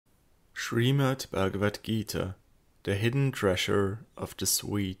Shrimad Bhagavad Gita, the hidden treasure of the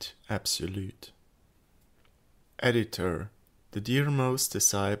sweet absolute. Editor, the dearmost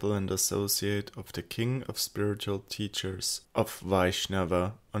disciple and associate of the king of spiritual teachers of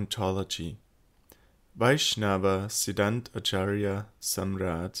Vaishnava ontology. Vaishnava Siddhanta-acharya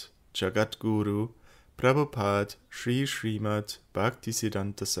Samrat Jagadguru Prabhupada Shri Shrimad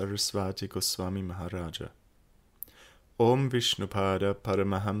Bhaktisiddhanta Saraswati Goswami Maharaja. Om Vishnupada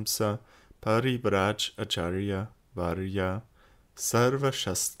Paramahamsa Parivraj Acharya Varya Sarva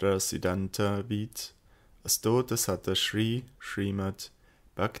Shastra Siddhanta Vid Astota Sata Shri Shrimad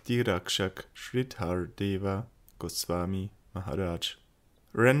Bhakti Rakshak Shridhara Deva Goswami Maharaj.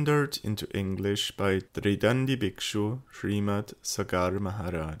 Rendered into English by Tridandi Bhikshu Shrimad Sagar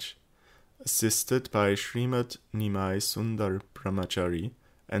Maharaj. Assisted by Shrimad Nimai Sundar Brahmachari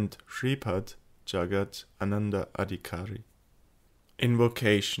and Shripad Jagat Ananda Adhikari.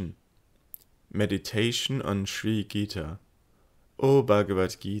 Invocation. Meditation on Sri Gita. O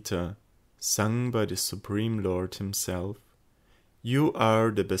Bhagavad Gita, sung by the Supreme Lord Himself, you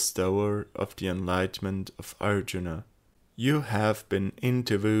are the bestower of the enlightenment of Arjuna. You have been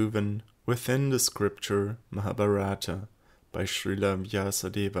interwoven within the scripture Mahabharata by Srila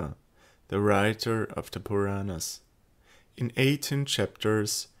Vyasadeva, the writer of the Puranas. In 18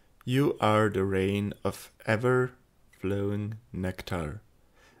 chapters, you are the rain of ever-flowing nectar,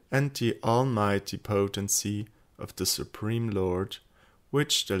 and the almighty potency of the Supreme Lord,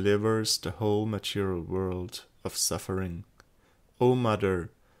 which delivers the whole material world of suffering. O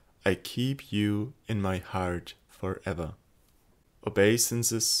Mother, I keep you in my heart forever.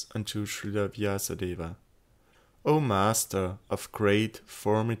 Obeisances unto Srila Vyasadeva. O Master of great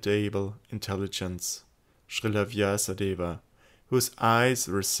formidable intelligence, Srila Vyasadeva, whose eyes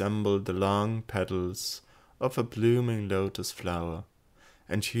resemble the long petals of a blooming lotus flower,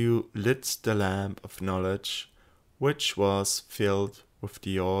 and who lit the lamp of knowledge, which was filled with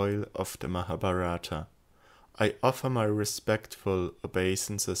the oil of the Mahabharata, I offer my respectful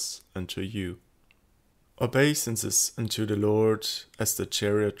obeisances unto you. Obeisances unto the Lord as the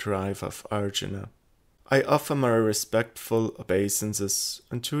chariot driver of Arjuna. I offer my respectful obeisances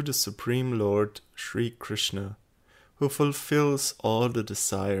unto the Supreme Lord Sri Krischna, who fulfills all the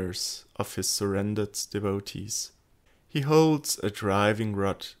desires of his surrendered devotees. He holds a driving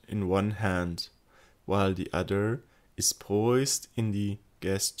rod in one hand, while the other is poised in the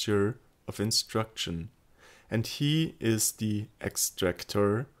gesture of instruction, and he is the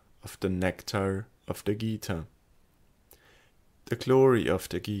extractor of the nectar of the Gita. The glory of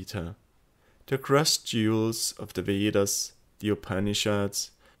the Gita. The crushed jewels of the Vedas, the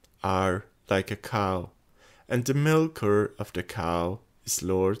Upanishads, are like a cow, and the milker of the cow is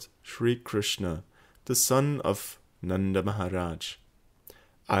Lord Sri Krishna, the son of Nanda Maharaj.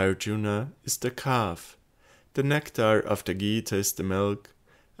 Arjuna is the calf, the nectar of the Gita is the milk,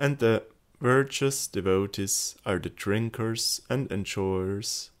 and the virtuous devotees are the drinkers and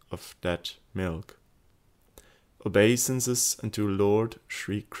enjoyers of that milk. Obeisances unto Lord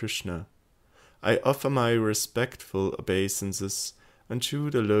Sri Krishna. I offer my respectful obeisances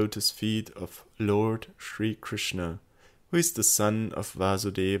unto the lotus feet of Lord Sri Krishna, who is the son of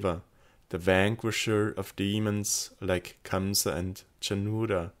Vasudeva, the vanquisher of demons like Kamsa and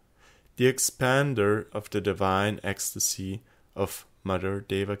Chanura, the expander of the divine ecstasy of Mother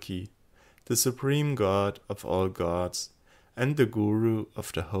Devaki, the supreme God of all gods, and the Guru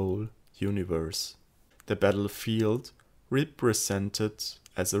of the whole universe. The battlefield represented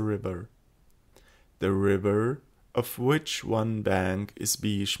as a river. The river, of which one bank is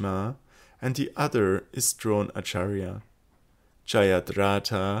Bhishma, and the other is Dronacharya.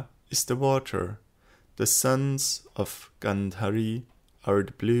 Jayadratha is the water. The sons of Gandhari are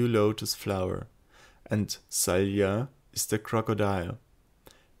the blue lotus flower, and Salya is the crocodile.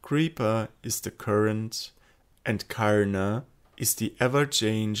 Kripa is the current, and Karna is the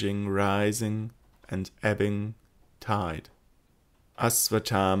ever-changing rising and ebbing tide.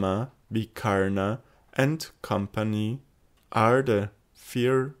 Asvatthama, Vikarna, and company are the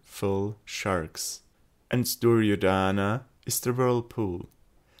fearful sharks, and Duryodhana is the whirlpool.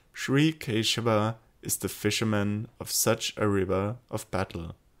 Sri Keshava is the fisherman of such a river of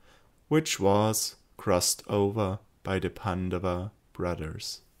battle, which was crossed over by the Pandava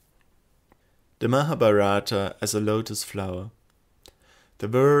brothers. The Mahabharata as a lotus flower. The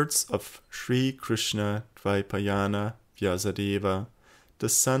words of Sri Krishna Dvaipayana Vyasadeva, the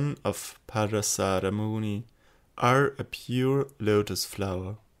son of Parasara Muni, are a pure lotus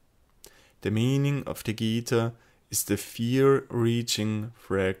flower. The meaning of the Gita is the fear-reaching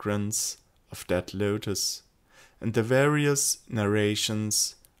fragrance of that lotus, and the various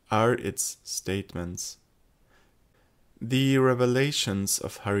narrations are its statements. The revelations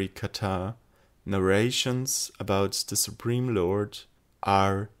of Harikatha, narrations about the Supreme Lord,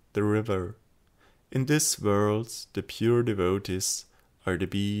 are the river. In this world, the pure devotees are the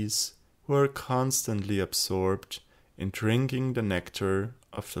bees who are constantly absorbed in drinking the nectar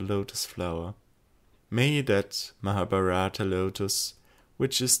of the lotus flower. May that Mahabharata lotus,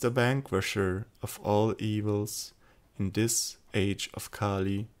 which is the vanquisher of all evils in this age of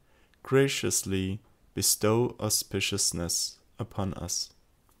Kali, graciously bestow auspiciousness upon us.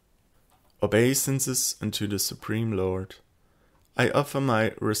 Obeisances unto the Supreme Lord. I offer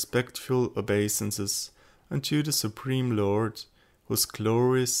my respectful obeisances unto the Supreme Lord, whose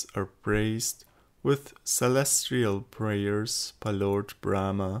glories are praised with celestial prayers by Lord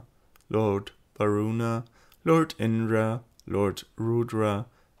Brahma, Lord Varuna, Lord Indra, Lord Rudra,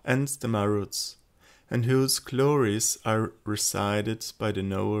 and the Maruts, and whose glories are recited by the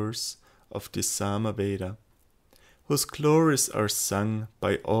knowers of the Sama Veda, whose glories are sung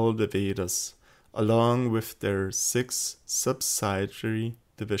by all the Vedas, along with their 6 subsidiary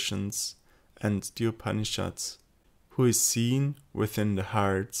divisions and the Upanishads, who is seen within the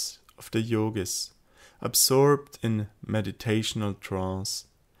hearts of the yogis, absorbed in meditational trance,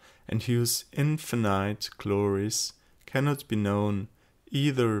 and whose infinite glories cannot be known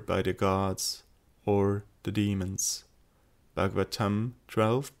either by the gods or the demons. Bhagavatam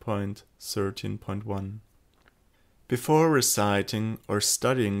 12.13.1. Before reciting or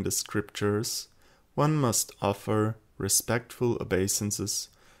studying the scriptures, one must offer respectful obeisances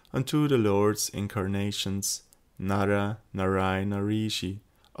unto the Lord's incarnations, Nara Narayana Rishi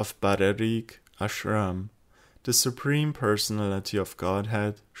of Badarik Ashram, the Supreme Personality of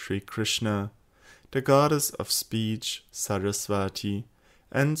Godhead, Sri Krischna, the Goddess of Speech, Saraswati,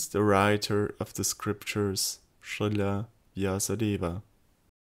 and the writer of the scriptures, Srila Vyasadeva.